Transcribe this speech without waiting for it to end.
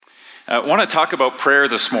I want to talk about prayer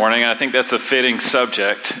this morning. I think that's a fitting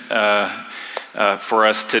subject for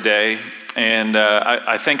us today. And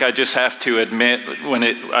I think I just have to admit,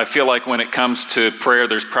 I feel like when it comes to prayer,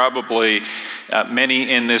 there's probably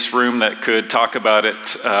many in this room that could talk about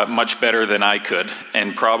it much better than I could,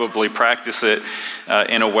 and probably practice it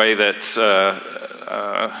in a way that's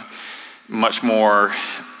much more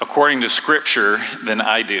according to Scripture than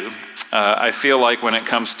I do. I feel like when it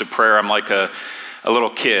comes to prayer, I'm like a little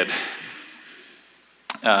kid,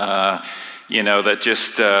 that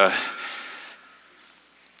just...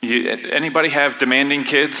 Anybody have demanding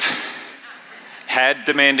kids? Had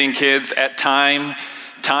demanding kids at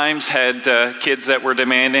times had kids that were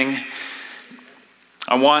demanding.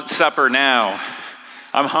 I want supper now.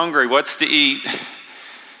 I'm hungry. What's to eat?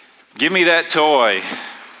 Give me that toy.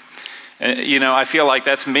 I feel like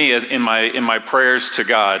that's me in my prayers to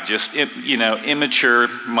God. Just immature,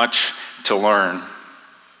 much to learn.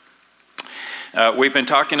 We've been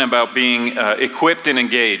talking about being equipped and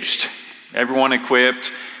engaged. Everyone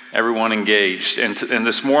equipped, everyone engaged. And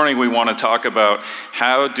this morning we want to talk about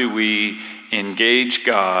how do we engage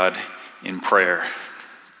God in prayer.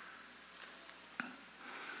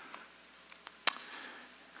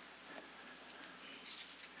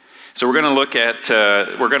 So we're going to look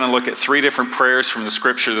at three different prayers from the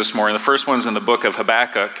Scripture this morning. The first one's in the book of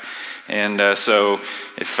Habakkuk. And so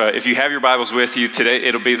if you have your Bibles with you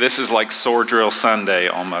today, this is like sword drill Sunday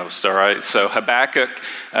almost, all right? So Habakkuk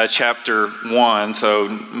chapter 1, so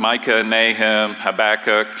Micah, Nahum,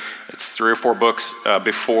 Habakkuk, it's 3 or 4 books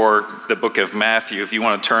before the book of Matthew, if you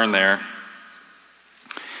want to turn there.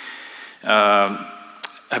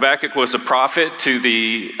 Habakkuk was a prophet to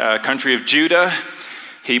the country of Judah.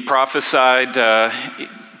 He prophesied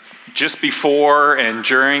just before and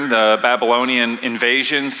during the Babylonian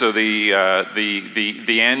invasion, so the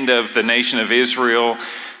end of the nation of Israel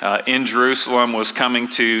in Jerusalem was coming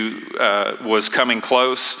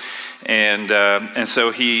close, and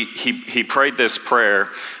so he prayed this prayer,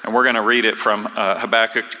 and we're going to read it from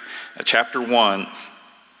Habakkuk chapter 1,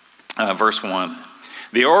 verse 1.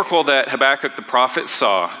 The oracle that Habakkuk the prophet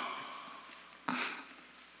saw.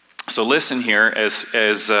 So listen here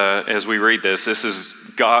as we read this. This is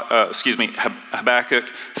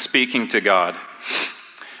Habakkuk speaking to God.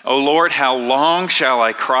 O Lord, how long shall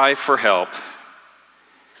I cry for help?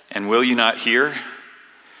 And will you not hear?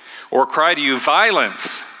 Or cry to you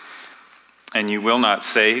violence, and you will not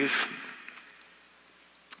save?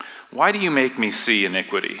 Why do you make me see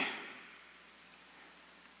iniquity?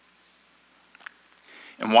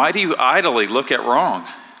 And why do you idly look at wrong?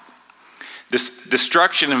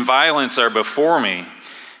 Destruction and violence are before me.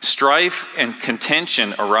 Strife and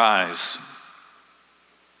contention arise.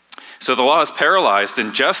 So the law is paralyzed,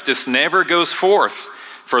 and justice never goes forth.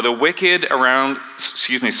 For the wicked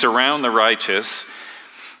surround the righteous.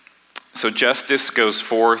 So justice goes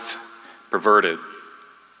forth perverted.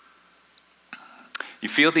 You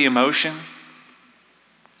feel the emotion?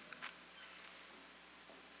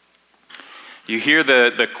 You hear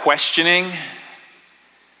the questioning,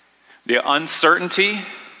 the uncertainty,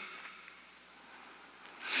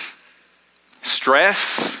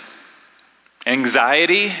 stress,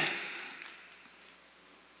 anxiety.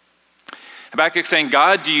 Habakkuk's saying,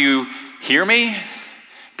 God, do you hear me?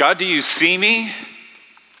 God, do you see me?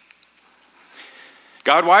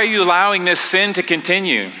 God, why are you allowing this sin to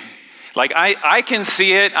continue? Like, I can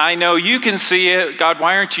see it. I know you can see it. God,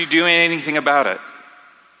 why aren't you doing anything about it?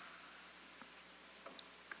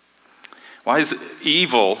 Why is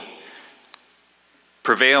evil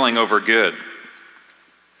prevailing over good?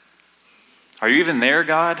 Are you even there,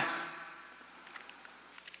 God?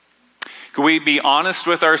 Could we be honest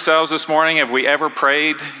with ourselves this morning? Have we ever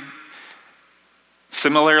prayed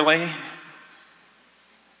similarly?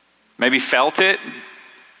 Maybe felt it?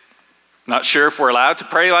 Not sure if we're allowed to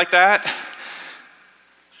pray like that?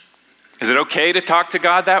 Is it okay to talk to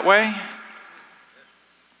God that way?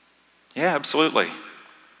 Yeah, absolutely.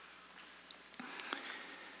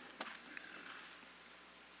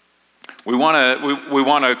 We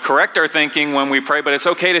want to correct our thinking when we pray, but it's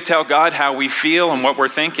okay to tell God how we feel and what we're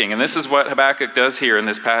thinking. And this is what Habakkuk does here in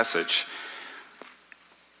this passage.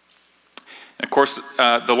 And of course,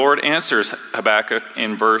 the Lord answers Habakkuk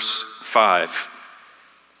in verse 5.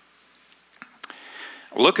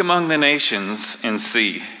 Look among the nations and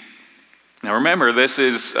see. Now remember, this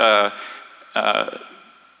is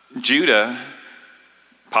Judah.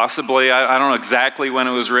 Possibly, I don't know exactly when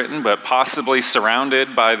it was written, but possibly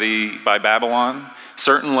surrounded by Babylon.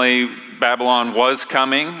 Certainly, Babylon was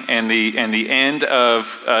coming, and the end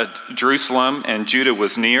of Jerusalem and Judah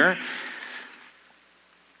was near.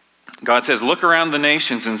 God says, look around the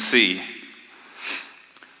nations and see.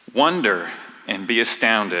 Wonder and be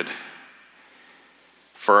astounded.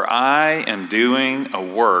 For I am doing a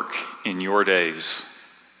work in your days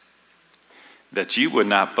that you would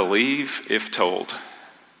not believe if told.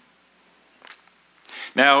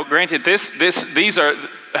 Now, granted,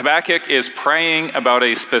 Habakkuk is praying about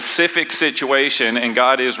a specific situation, and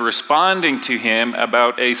God is responding to him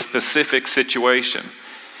about a specific situation.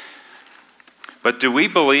 But do we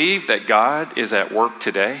believe that God is at work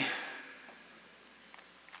today?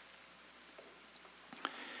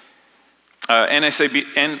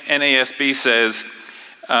 NASB says,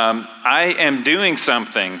 I am doing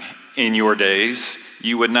something in your days.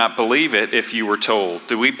 You would not believe it if you were told.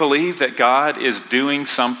 Do we believe that God is doing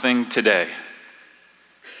something today?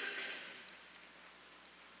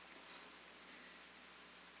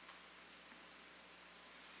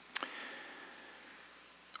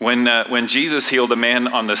 When Jesus healed a man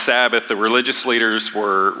on the Sabbath, the religious leaders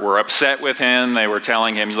were upset with him. They were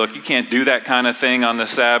telling him, look, you can't do that kind of thing on the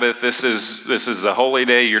Sabbath. This is a holy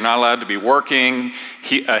day. You're not allowed to be working.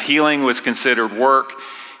 Healing was considered work.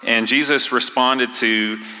 And Jesus responded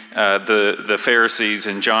to the Pharisees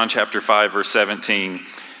in John chapter 5, verse 17.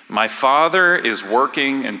 My Father is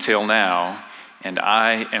working until now, and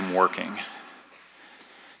I am working.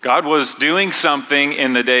 God was doing something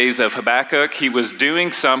in the days of Habakkuk. He was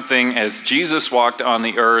doing something as Jesus walked on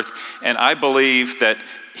the earth, and I believe that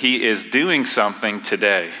he is doing something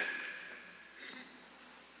today.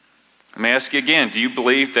 Let me ask you again, do you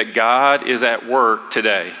believe that God is at work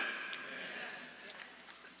today?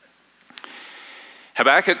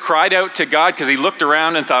 Habakkuk cried out to God because he looked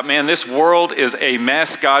around and thought, man, this world is a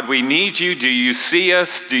mess. God, we need you. Do you see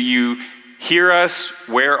us? Do you hear us?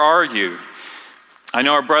 Where are you? I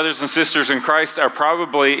know our brothers and sisters in Christ are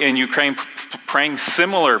probably in Ukraine praying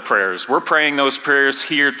similar prayers. We're praying those prayers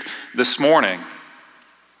here this morning.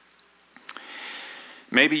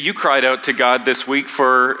 Maybe you cried out to God this week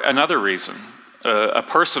for another reason, a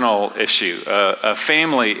personal issue, a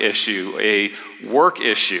family issue, a work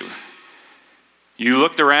issue. You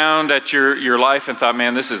looked around at your life and thought,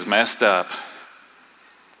 man, this is messed up.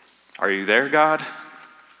 Are you there, God?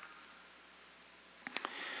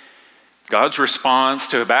 God's response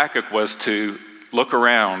to Habakkuk was to look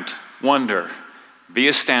around, wonder, be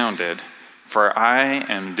astounded, for I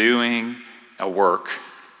am doing a work.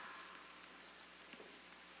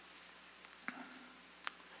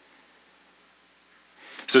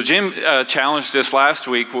 So Jim challenged us last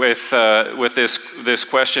week with this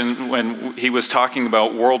question when he was talking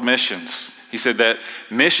about world missions. He said that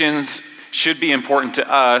missions should be important to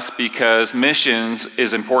us because missions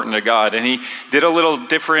is important to God. And he did a little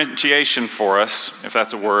differentiation for us, if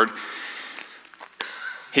that's a word.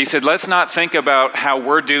 He said, let's not think about how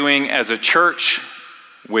we're doing as a church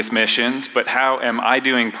with missions, but how am I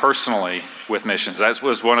doing personally with missions? That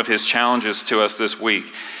was one of his challenges to us this week.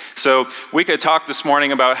 So we could talk this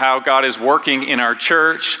morning about how God is working in our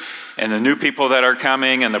church and the new people that are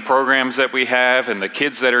coming and the programs that we have and the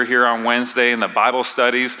kids that are here on Wednesday and the Bible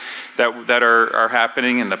studies that are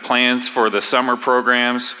happening and the plans for the summer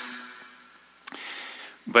programs.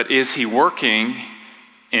 But is he working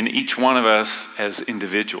in each one of us as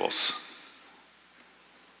individuals?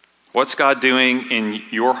 What's God doing in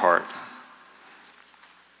your heart?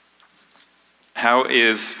 How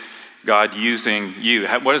is God using you?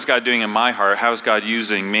 What is God doing in my heart? How is God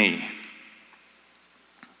using me?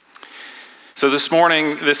 So this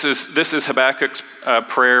morning, this is Habakkuk's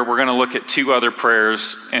prayer. We're going to look at two other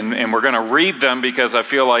prayers, and we're going to read them because I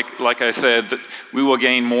feel like I said, that we will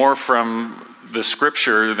gain more from the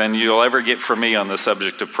scripture than you'll ever get from me on the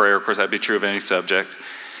subject of prayer. Of course, that'd be true of any subject.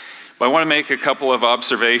 But I want to make a couple of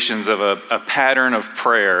observations of a pattern of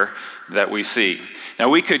prayer that we see. Now,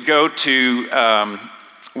 we could go to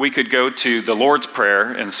the Lord's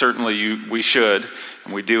Prayer, and certainly we should,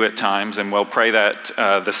 and we do at times, and we'll pray that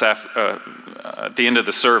at the end of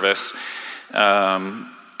the service. So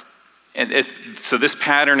this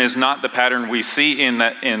pattern is not the pattern we see in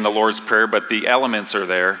the Lord's Prayer, but the elements are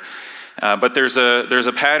there. But there's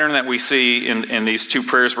a pattern that we see in these two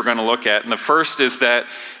prayers we're going to look at. And the first is that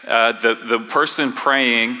the person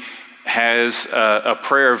praying has a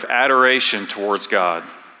prayer of adoration towards God,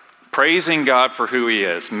 praising God for who he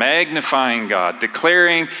is, magnifying God,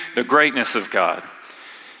 declaring the greatness of God.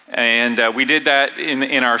 And we did that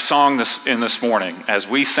in our song this morning. As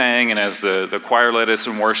we sang and as the choir led us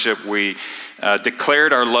in worship, we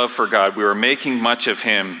declared our love for God. We were making much of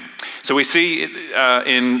him. So we see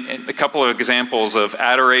in a couple of examples of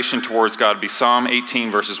adoration towards God, be Psalm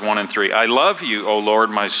 18, verses 1 and 3. I love you, O Lord,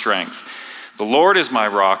 my strength. The Lord is my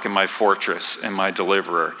rock and my fortress and my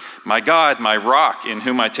deliverer. My God, my rock in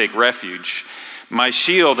whom I take refuge. My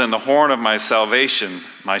shield and the horn of my salvation,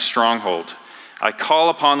 my stronghold. I call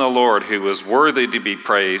upon the Lord who is worthy to be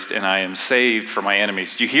praised, and I am saved from my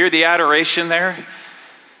enemies. Do you hear the adoration there?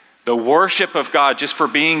 The worship of God just for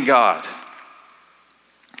being God.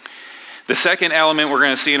 The second element we're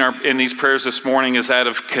going to see in these prayers this morning is that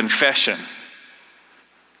of confession,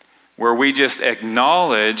 where we just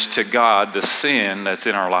acknowledge to God the sin that's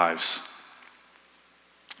in our lives.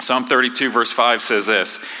 Psalm 32 verse 5 says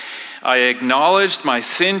this, I acknowledged my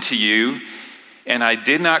sin to you, and I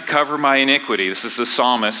did not cover my iniquity. This is the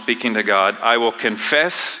psalmist speaking to God. I will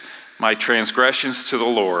confess my transgressions to the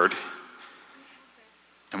Lord.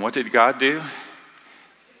 And what did God do?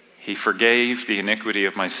 He forgave the iniquity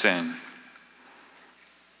of my sin.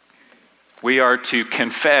 We are to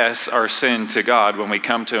confess our sin to God when we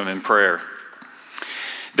come to Him in prayer.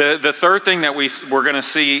 The third thing that we're going to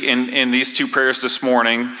see in these two prayers this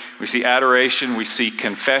morning, we see adoration, we see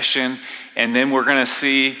confession, and then we're going to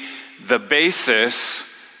see the basis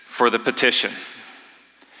for the petition.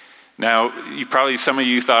 Now, some of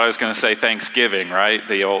you thought I was going to say Thanksgiving, right?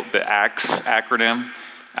 The ACTS acronym.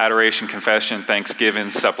 Adoration, confession, thanksgiving,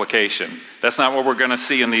 supplication. That's not what we're going to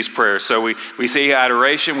see in these prayers. So we see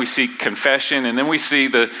adoration, we see confession, and then we see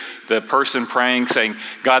the person praying saying,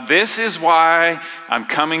 God, this is why I'm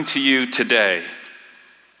coming to you today.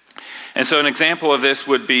 And so an example of this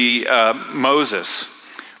would be Moses,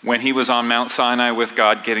 when he was on Mount Sinai with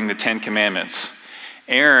God getting the 10 Commandments.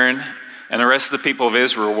 Aaron and the rest of the people of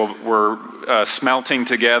Israel were smelting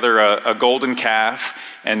together a golden calf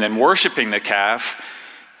and then worshiping the calf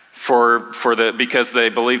because they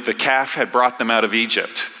believed the calf had brought them out of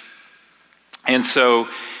Egypt. And so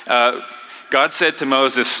God said to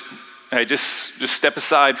Moses, hey, just step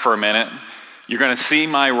aside for a minute. You're going to see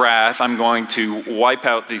my wrath. I'm going to wipe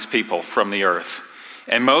out these people from the earth.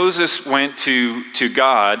 And Moses went to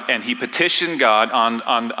God and he petitioned God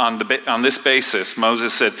on this basis.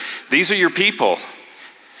 Moses said, these are your people.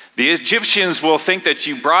 The Egyptians will think that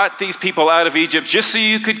you brought these people out of Egypt just so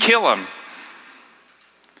you could kill them.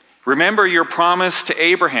 Remember your promise to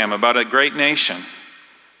Abraham about a great nation.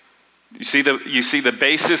 You see the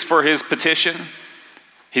basis for his petition?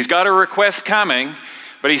 He's got a request coming,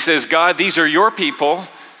 but he says, God, these are your people.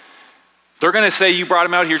 They're going to say you brought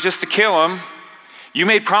them out here just to kill them. You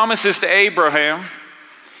made promises to Abraham,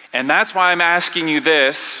 and that's why I'm asking you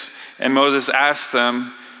this. And Moses asked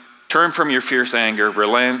them, turn from your fierce anger,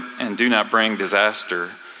 relent, and do not bring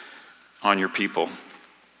disaster on your people.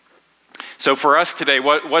 So for us today,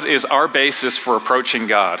 what is our basis for approaching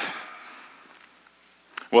God?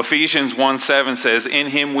 Well, Ephesians 1:7 says, in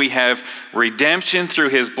him we have redemption through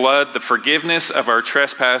his blood, the forgiveness of our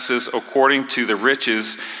trespasses according to the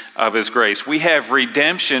riches of his grace. We have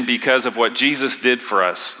redemption because of what Jesus did for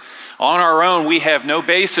us. On our own, we have no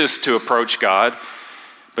basis to approach God,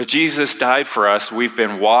 but Jesus died for us. We've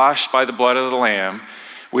been washed by the blood of the Lamb.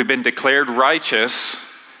 We've been declared righteous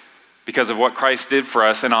because of what Christ did for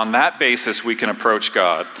us, and on that basis we can approach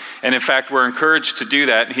God. And in fact, we're encouraged to do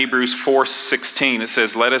that. In Hebrews 4:16, it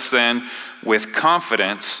says, let us then with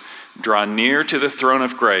confidence draw near to the throne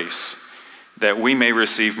of grace, that we may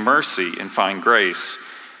receive mercy and find grace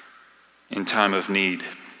in time of need.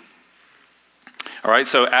 All right,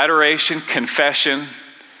 so adoration, confession,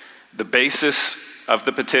 the basis of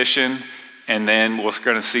the petition, and then we're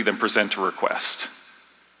going to see them present a request.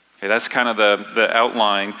 Okay, that's kind of the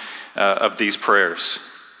outline of these prayers.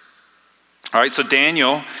 All right, so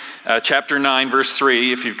Daniel chapter 9, verse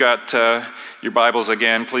 3. If you've got your Bibles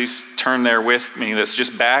again, please turn there with me. Let's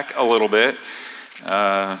just back a little bit.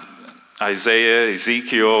 Isaiah,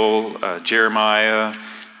 Ezekiel, Jeremiah,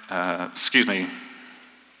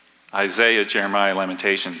 Isaiah, Jeremiah,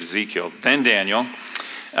 Lamentations, Ezekiel, then Daniel.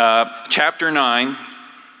 Chapter 9.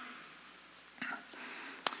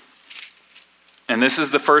 And this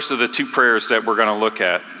is the first of the two prayers that we're going to look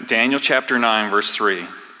at. Daniel chapter 9, verse 3.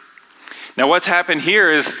 Now what's happened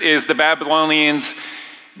here is the Babylonians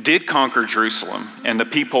did conquer Jerusalem, and the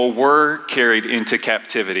people were carried into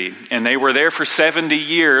captivity. And they were there for 70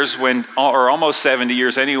 years, or almost 70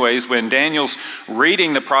 years anyways, when Daniel's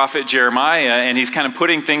reading the prophet Jeremiah, and he's kind of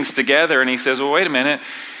putting things together, and he says, well, wait a minute.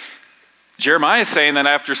 Jeremiah is saying that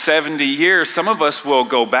after 70 years, some of us will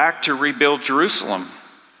go back to rebuild Jerusalem.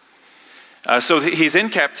 So he's in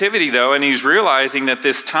captivity, though, and he's realizing that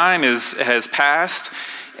this time has passed,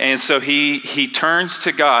 and so he turns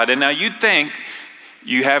to God. And now you'd think,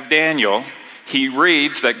 you have Daniel, he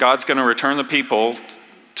reads that God's going to return the people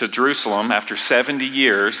to Jerusalem after 70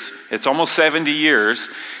 years. It's almost 70 years.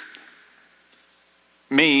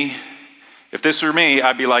 Me If this were me,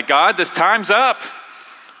 I'd be like, God, this time's up.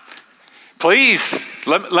 Please,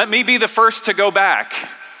 let me be the first to go back.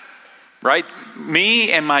 Right?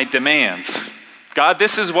 Me and my demands. God,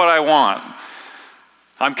 this is what I want.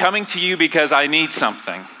 I'm coming to you because I need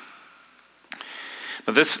something.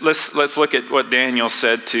 But let's look at what Daniel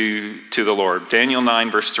said to the Lord. Daniel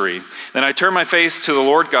 9, verse 3. Then I turned my face to the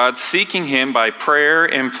Lord God, seeking him by prayer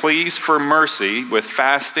and pleas for mercy with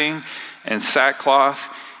fasting and sackcloth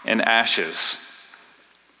and ashes.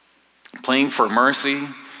 Pleading for mercy,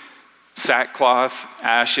 sackcloth,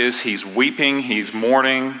 ashes. He's weeping, he's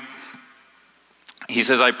mourning. He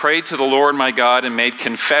says, I prayed to the Lord my God and made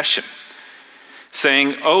confession,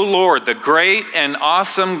 saying, O Lord, the great and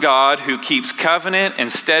awesome God who keeps covenant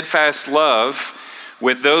and steadfast love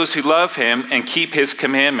with those who love him and keep his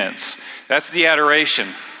commandments. That's the adoration.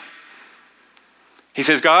 He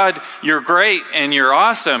says, God, you're great and you're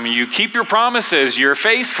awesome. You keep your promises. You're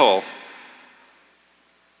faithful.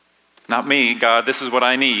 Not me, God, this is what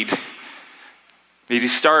I need. He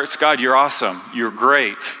starts, God, you're awesome. You're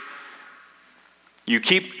great.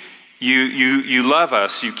 You love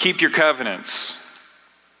us. You keep your covenants.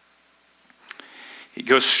 He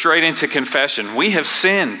goes straight into confession. We have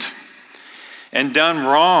sinned and done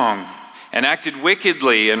wrong and acted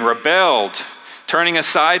wickedly and rebelled, turning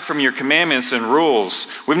aside from your commandments and rules.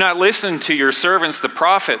 We've not listened to your servants, the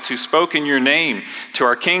prophets, who spoke in your name, to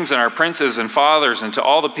our kings and our princes and fathers and to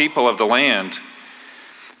all the people of the land.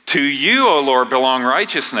 To you, O Lord, belong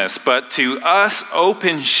righteousness, but to us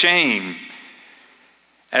open shame.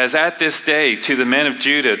 As at this day, to the men of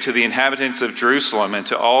Judah, to the inhabitants of Jerusalem, and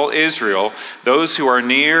to all Israel, those who are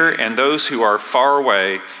near and those who are far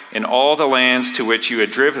away, in all the lands to which you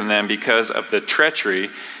had driven them because of the treachery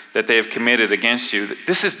that they have committed against you.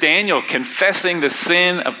 This is Daniel confessing the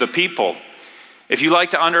sin of the people. If you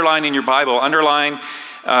like to underline in your Bible, underline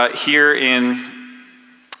here in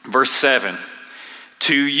verse 7.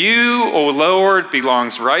 To you, O Lord,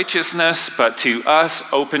 belongs righteousness, but to us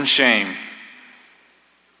open shame.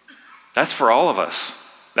 That's for all of us.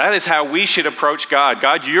 That is how we should approach God.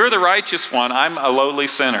 God, you're the righteous one. I'm a lowly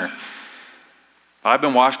sinner. I've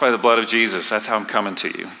been washed by the blood of Jesus. That's how I'm coming to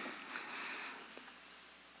you.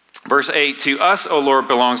 Verse 8, to us, O Lord,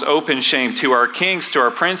 belongs open shame, to our kings, to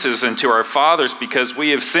our princes, and to our fathers, because we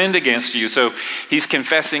have sinned against you. So he's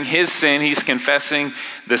confessing his sin. He's confessing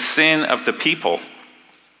the sin of the people.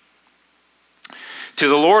 To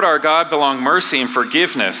the Lord our God belong mercy and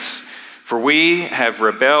forgiveness, for we have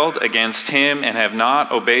rebelled against him and have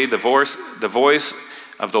not obeyed the voice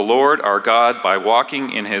of the Lord our God by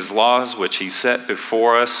walking in his laws, which he set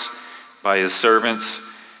before us by his servants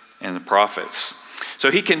and the prophets. So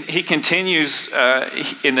he continues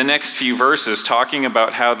in the next few verses talking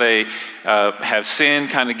about how they have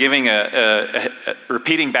sinned, kind of giving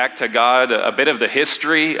repeating back to God a bit of the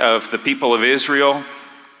history of the people of Israel.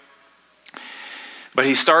 But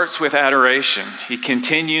he starts with adoration. He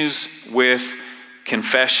continues with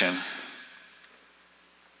confession.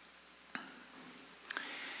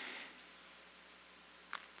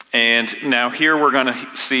 And now here we're going to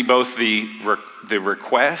see both the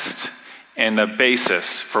request and the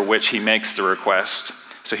basis for which he makes the request.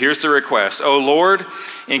 So here's the request. O Lord,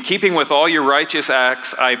 in keeping with all your righteous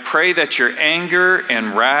acts, I pray that your anger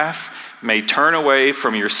and wrath may turn away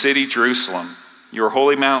from your city, Jerusalem, your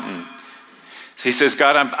holy mountain. So he says,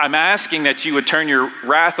 God, I'm asking that you would turn your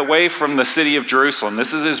wrath away from the city of Jerusalem.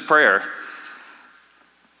 This is his prayer.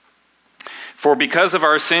 For because of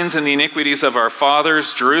our sins and the iniquities of our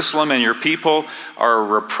fathers, Jerusalem and your people are a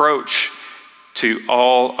reproach to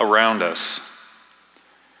all around us.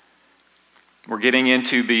 We're getting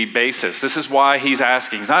into the basis. This is why he's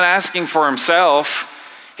asking. He's not asking for himself.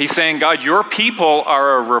 He's saying, God, your people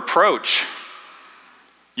are a reproach.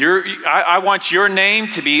 I want your name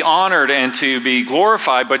to be honored and to be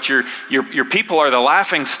glorified, but your people are the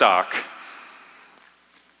laughing stock.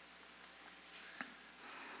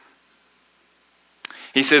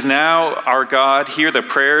 He says, now, our God, hear the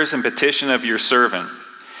prayers and petition of your servant.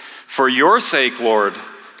 For your sake, Lord,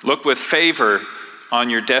 look with favor on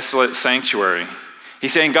your desolate sanctuary.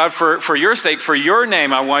 He's saying, God, for your sake, for your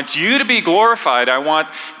name, I want you to be glorified. I want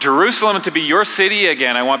Jerusalem to be your city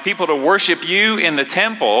again. I want people to worship you in the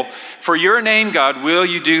temple. For your name, God, will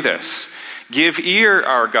you do this? Give ear,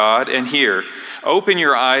 our God, and hear. Open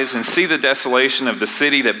your eyes and see the desolation of the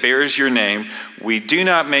city that bears your name. We do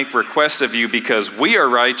not make requests of you because we are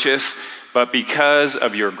righteous, but because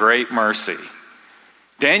of your great mercy.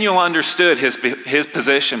 Daniel understood his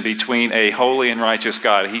position between a holy and righteous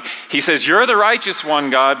God. He says, you're the righteous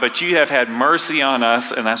one, God, but you have had mercy on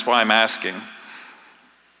us, and that's why I'm asking.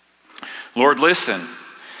 Lord, listen.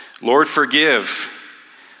 Lord, forgive.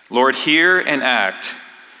 Lord, hear and act.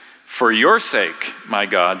 For your sake, my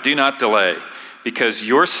God, do not delay, because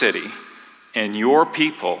your city and your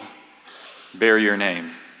people bear your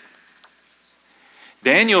name.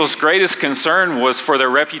 Daniel's greatest concern was for the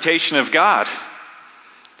reputation of God,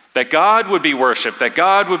 that God would be worshiped, that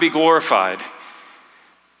God would be glorified.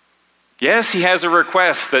 Yes, he has a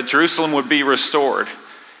request that Jerusalem would be restored,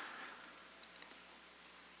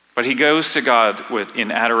 but he goes to God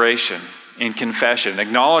in adoration, in confession,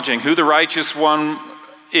 acknowledging who the righteous one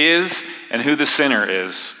is and who the sinner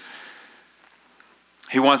is.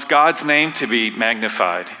 He wants God's name to be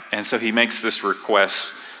magnified, and so he makes this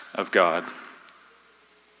request of God.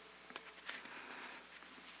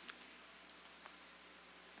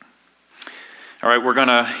 All right, we're going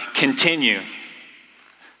to continue.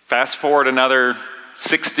 Fast forward another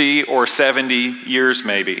 60 or 70 years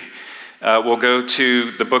maybe. We'll go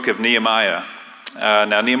to the book of Nehemiah.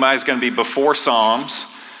 Now, Nehemiah is going to be before Psalms.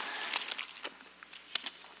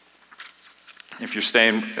 If you're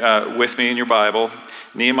staying with me in your Bible,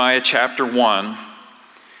 Nehemiah chapter 1.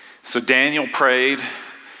 So Daniel prayed.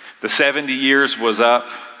 The 70 years was up.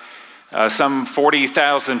 Some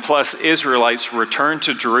 40,000 plus Israelites returned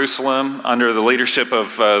to Jerusalem under the leadership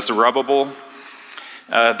of Zerubbabel.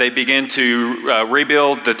 They begin to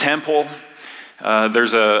rebuild the temple.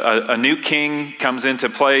 There's a new king comes into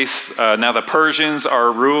place. Now the Persians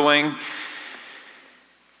are ruling.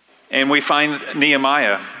 And we find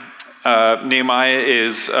Nehemiah. Nehemiah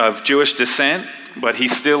is of Jewish descent, but he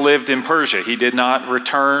still lived in Persia. He did not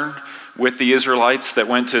return with the Israelites that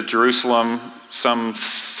went to Jerusalem some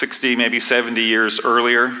 60, maybe 70 years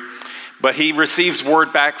earlier. But he receives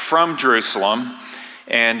word back from Jerusalem.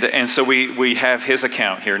 And so we have his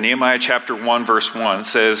account here. Nehemiah chapter 1, verse 1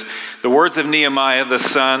 says, "The words of Nehemiah, the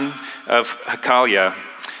son of Hakaliah.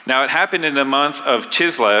 Now it happened in the month of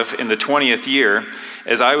Chislev in the 20th year,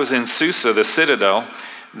 as I was in Susa, the citadel,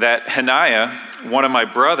 that Hananiah, one of my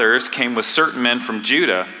brothers, came with certain men from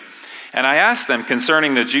Judah. And I asked them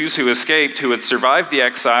concerning the Jews who escaped, who had survived the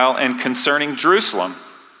exile, and concerning Jerusalem.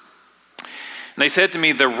 And they said to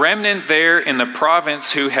me, the remnant there in the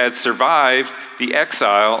province who had survived the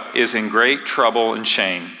exile is in great trouble and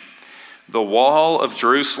shame. The wall of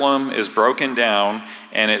Jerusalem is broken down,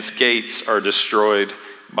 and its gates are destroyed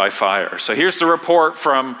by fire." So here's the report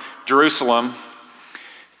from Jerusalem.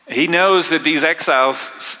 He knows that these exiles,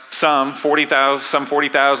 some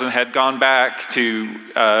 40,000 had gone back to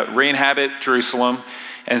re-inhabit Jerusalem.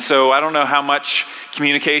 And so I don't know how much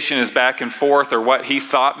communication is back and forth or what he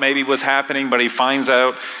thought maybe was happening, but he finds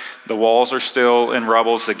out the walls are still in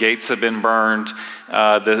rubble, the gates have been burned,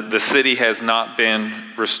 the city has not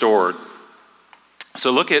been restored.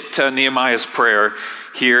 So look at Nehemiah's prayer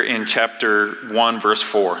here in chapter 1, verse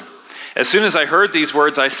 4. "As soon as I heard these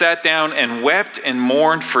words, I sat down and wept and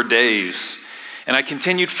mourned for days. And I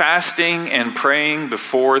continued fasting and praying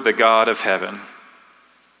before the God of heaven."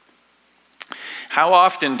 How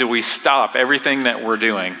often do we stop everything that we're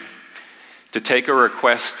doing to take a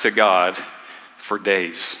request to God for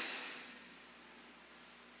days?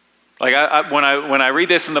 Like when I read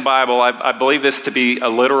this in the Bible, I believe this to be a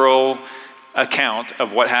literal account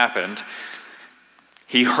of what happened.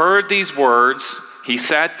 He heard these words, he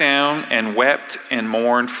sat down and wept and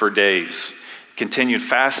mourned for days, continued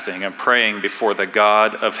fasting and praying before the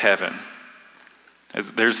God of heaven.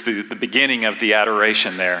 There's the beginning of the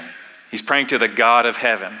adoration there. He's praying to the God of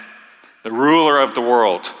heaven, the ruler of the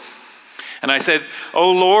world. "And I said,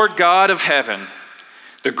 O Lord God of heaven,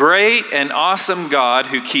 the great and awesome God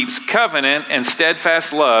who keeps covenant and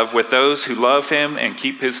steadfast love with those who love him and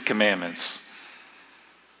keep his commandments."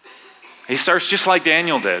 He starts just like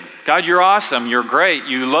Daniel did. God, you're awesome. You're great.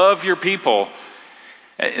 You love your people.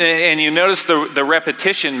 And you notice the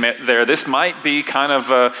repetition there. This might be kind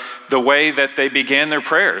of the way that they began their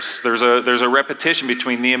prayers. There's a repetition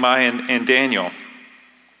between Nehemiah and Daniel.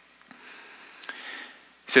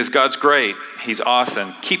 He says, God's great. He's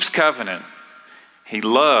awesome. Keeps covenant. He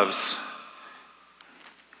loves.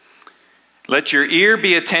 "Let your ear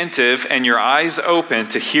be attentive and your eyes open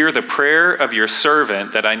to hear the prayer of your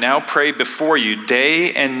servant that I now pray before you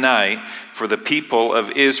day and night for the people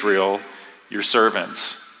of Israel, your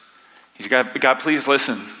servants." God, please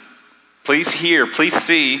listen. Please hear. Please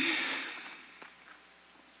see.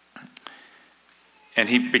 And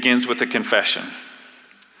he begins with a confession.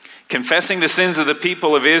 "Confessing the sins of the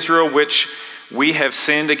people of Israel, which we have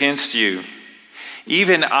sinned against you.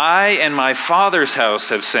 Even I and my father's house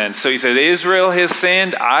have sinned." So he said, Israel has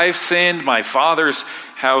sinned, I've sinned, my father's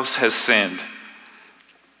house has sinned.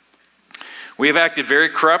 "We have acted very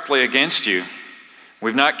corruptly against you.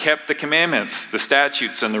 We've not kept the commandments, the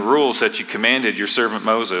statutes, and the rules that you commanded your servant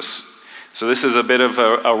Moses. So this is a bit of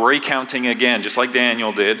a recounting again, just like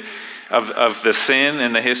Daniel did, of the sin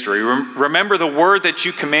and the history. Remember the word that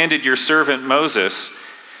you commanded your servant Moses,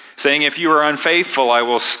 saying, if you are unfaithful, I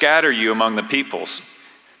will scatter you among the peoples.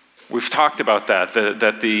 We've talked about that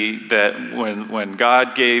when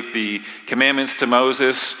God gave the commandments to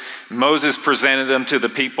Moses, Moses presented them to the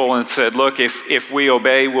people and said, look, if we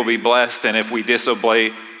obey, we'll be blessed, and if we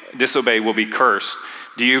disobey, we'll be cursed.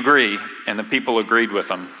 Do you agree? And the people agreed with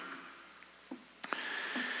him.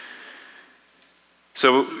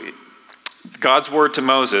 So God's word to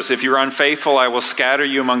Moses, if you're unfaithful, I will scatter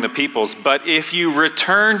you among the peoples. But if you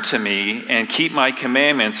return to me and keep my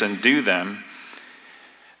commandments and do them,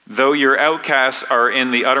 though your outcasts are in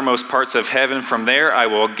the uttermost parts of heaven, from there I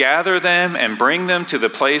will gather them and bring them to the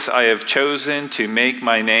place I have chosen to make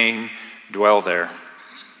my name dwell there.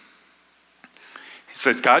 He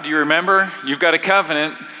says, God, do you remember? You've got a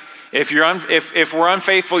covenant. If we're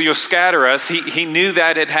unfaithful, you'll scatter us. He knew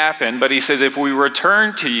that had happened, but he says, if we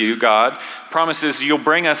return to you, God, promises you'll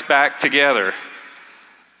bring us back together.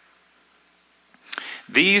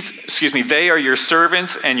 They are your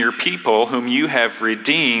servants and your people whom you have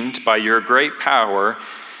redeemed by your great power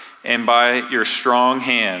and by your strong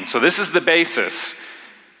hand. So this is the basis.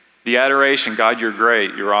 The adoration, God, you're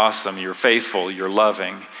great, you're awesome, you're faithful, you're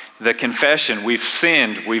loving. The confession, we've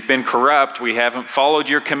sinned, we've been corrupt, we haven't followed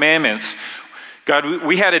your commandments. God,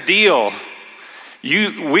 we had a deal.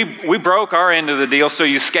 We broke our end of the deal, so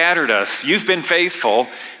you scattered us. You've been faithful.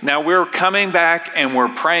 Now we're coming back and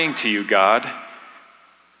we're praying to you, God.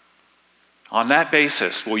 On that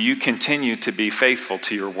basis, will you continue to be faithful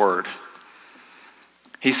to your word?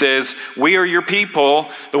 He says, we are your people,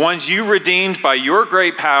 the ones you redeemed by your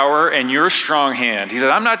great power and your strong hand. He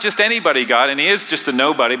said, I'm not just anybody, God, and he is just a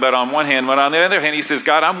nobody, but on one hand, but on the other hand, he says,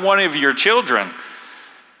 God, I'm one of your children.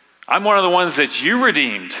 I'm one of the ones that you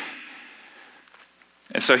redeemed.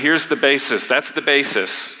 And so here's the basis. That's the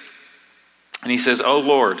basis. And he says, oh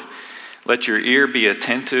Lord, let your ear be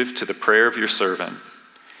attentive to the prayer of your servant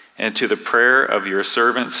and to the prayer of your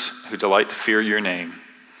servants who delight to fear your name,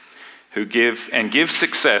 who give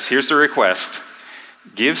success. Here's the request.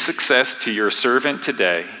 Give success to your servant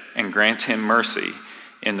today and grant him mercy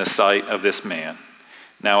in the sight of this man.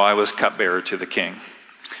 Now I was cupbearer to the king.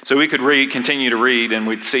 So we could continue to read, and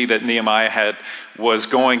we'd see that Nehemiah was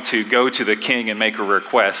going to go to the king and make a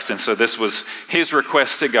request. And so this was his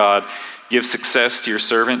request to God. Give success to your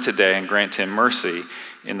servant today and grant him mercy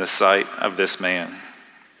in the sight of this man.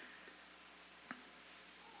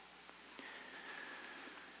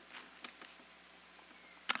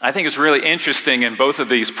 I think it's really interesting in both of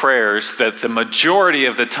these prayers that the majority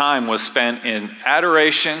of the time was spent in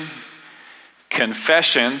adoration,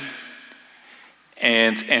 confession,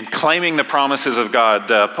 and claiming the promises of God.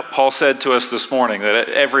 Paul said to us this morning that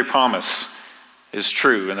every promise is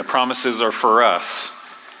true and the promises are for us.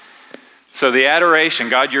 So the adoration,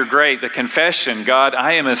 God, you're great. The confession, God,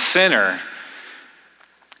 I am a sinner.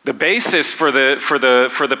 The basis for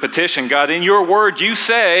the petition, God, in your word you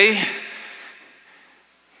say.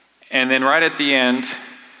 And then right at the end,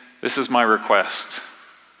 this is my request.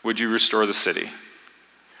 Would you restore the city?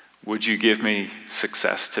 Would you give me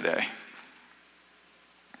success today?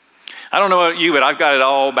 I don't know about you, but I've got it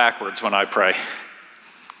all backwards when I pray.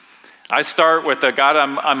 I start with God,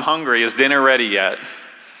 I'm hungry. Is dinner ready yet?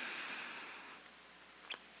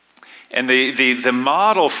 And the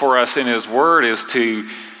model for us in his word is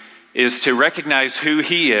to recognize who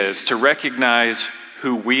he is, to recognize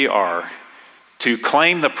who we are, to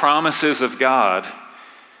claim the promises of God,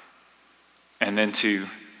 and then to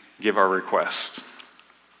give our request.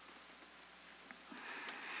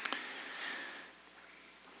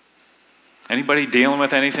 Anybody dealing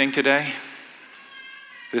with anything today?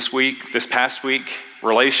 This week, this past week,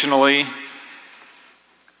 relationally,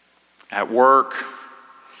 at work,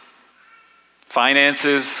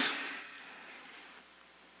 finances,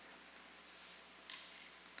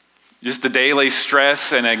 just the daily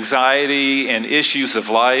stress and anxiety and issues of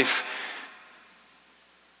life,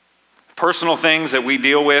 personal things that we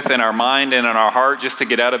deal with in our mind and in our heart just to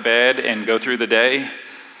get out of bed and go through the day.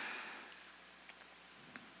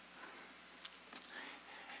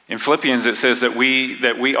 In Philippians, it says that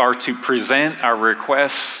we are to present our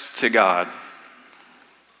requests to God.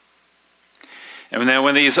 And then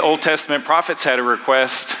when these Old Testament prophets had a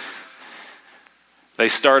request, they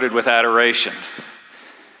started with adoration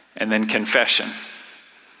and then confession.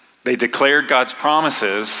 They declared God's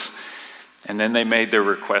promises, and then they made their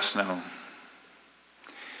request known.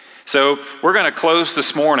 So we're going to close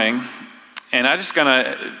this morning And I'm just going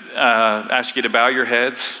to ask you to bow your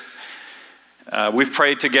heads. We've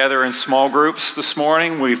prayed together in small groups this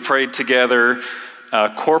morning. We've prayed together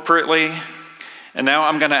corporately. And now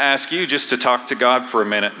I'm going to ask you just to talk to God for a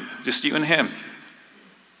minute, just you and Him.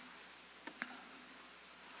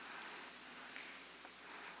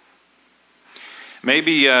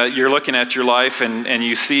 Maybe you're looking at your life and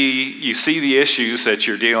you see the issues that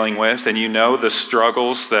you're dealing with, and you know the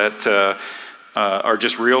struggles that are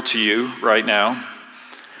just real to you right now.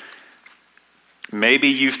 Maybe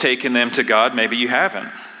you've taken them to God, maybe you haven't.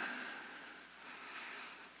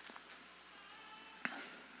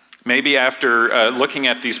 Maybe after looking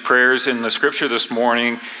at these prayers in the scripture this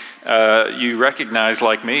morning, you recognize,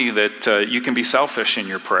 like me, that you can be selfish in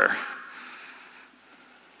your prayer.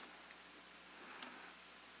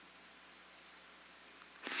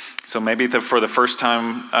 So maybe for the first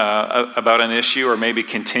time about an issue, or maybe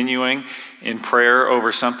continuing in prayer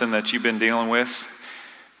over something that you've been dealing with,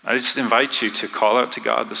 I just invite you to call out to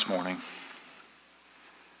God this morning.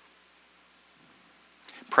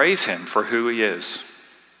 Praise Him for who He is.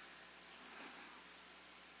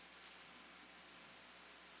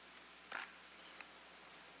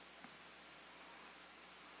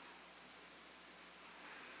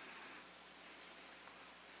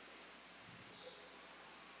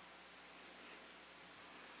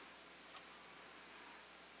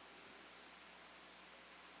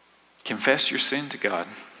 Confess your sin to God.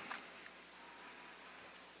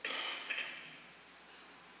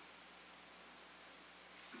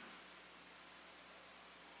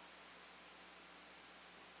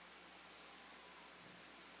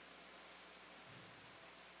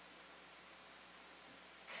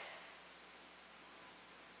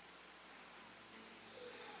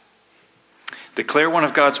 Declare one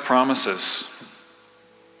of God's promises.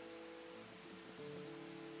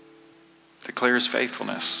 Declare His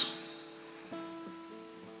faithfulness.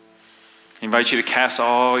 I invite you to cast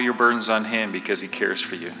all your burdens on Him because He cares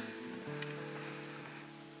for you.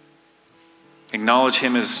 Acknowledge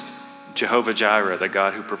Him as Jehovah Jireh, the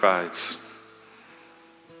God who provides.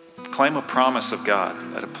 Claim a promise of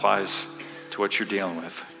God that applies to what you're dealing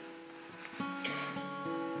with.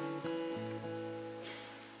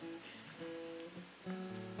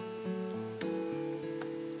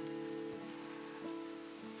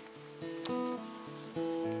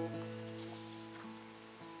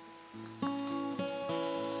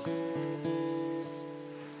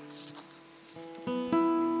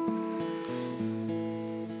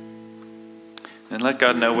 And let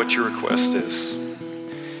God know what your request is.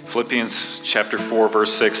 Philippians chapter 4,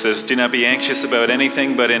 verse 6 says, "Do not be anxious about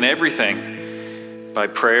anything, but in everything, by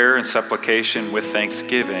prayer and supplication with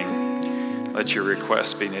thanksgiving, let your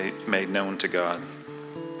requests be made known to God."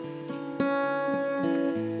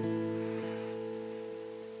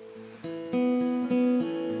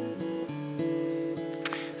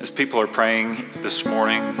 As people are praying this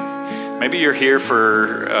morning, maybe you're here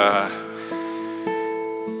for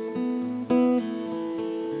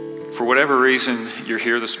whatever reason you're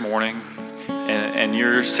here this morning, and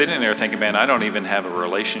you're sitting there thinking, man, I don't even have a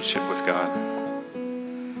relationship with God. I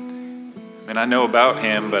mean, I know about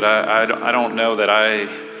Him, but I don't know that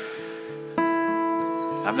I've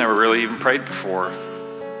never really even prayed before.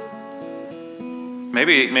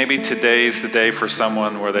 Maybe today's the day for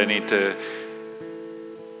someone where they need to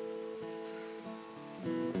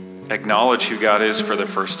acknowledge who God is for the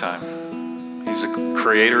first time. He's the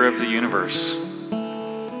creator of the universe.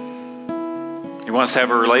 He wants to have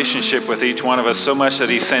a relationship with each one of us so much that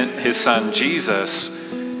He sent His Son, Jesus,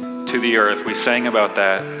 to the earth. We sang about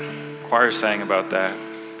that. The choir sang about that.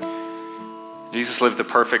 Jesus lived the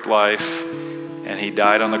perfect life, and He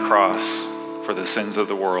died on the cross for the sins of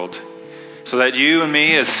the world. So that you and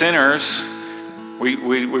me as sinners,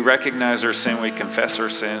 we recognize our sin, we confess our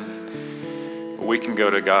sin. We can go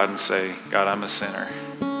to God and say, God, I'm a sinner.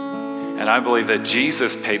 And I believe that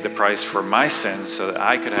Jesus paid the price for my sins so that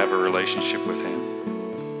I could have a relationship with Him.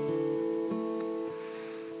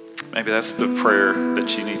 Maybe that's the prayer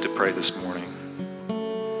that you need to pray this morning.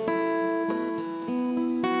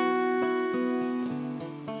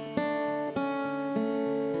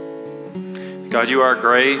 God, you are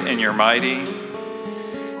great and you're mighty.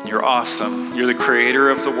 You're awesome. You're the creator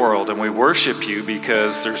of the world, and we worship you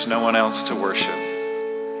because there's no one else to worship.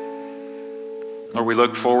 Lord, we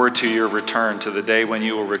look forward to your return, to the day when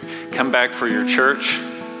you will come back for your church.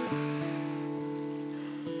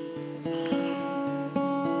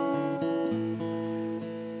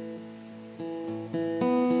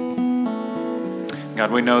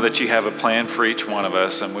 God, we know that you have a plan for each one of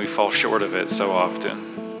us, and we fall short of it so often.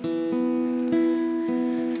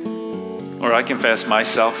 Lord, I confess my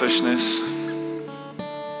selfishness.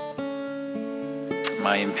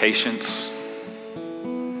 my impatience,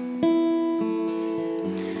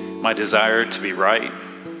 my desire to be right.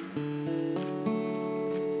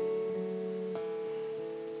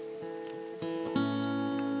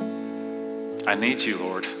 I need you,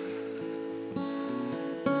 Lord.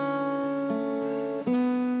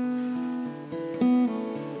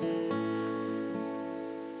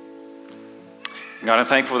 God, I'm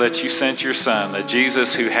thankful that you sent your Son, that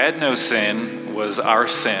Jesus, who had no sin, was our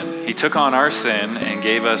sin. He took on our sin and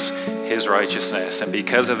gave us his righteousness. And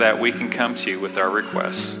because of that, we can come to you with our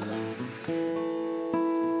requests.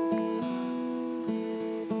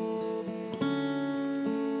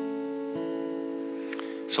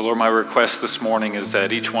 So, Lord, my request this morning is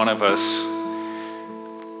that each one of us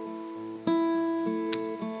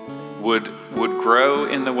would grow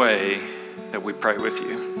in the way that we pray with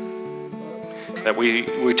you, that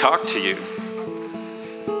we talk to you.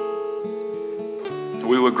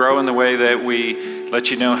 We would grow in the way that we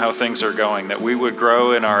let you know how things are going, that we would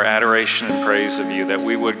grow in our adoration and praise of you, that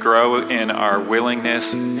we would grow in our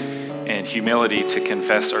willingness and humility to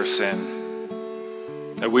confess our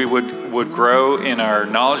sin. That we would grow in our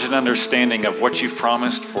knowledge and understanding of what you've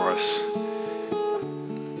promised for us.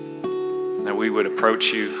 That we would approach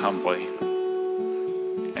you humbly.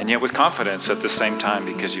 And yet with confidence at the same time,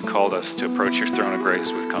 because you called us to approach your throne of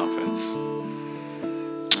grace with confidence.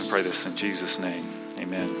 I pray this in Jesus' name.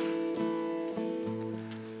 Amen.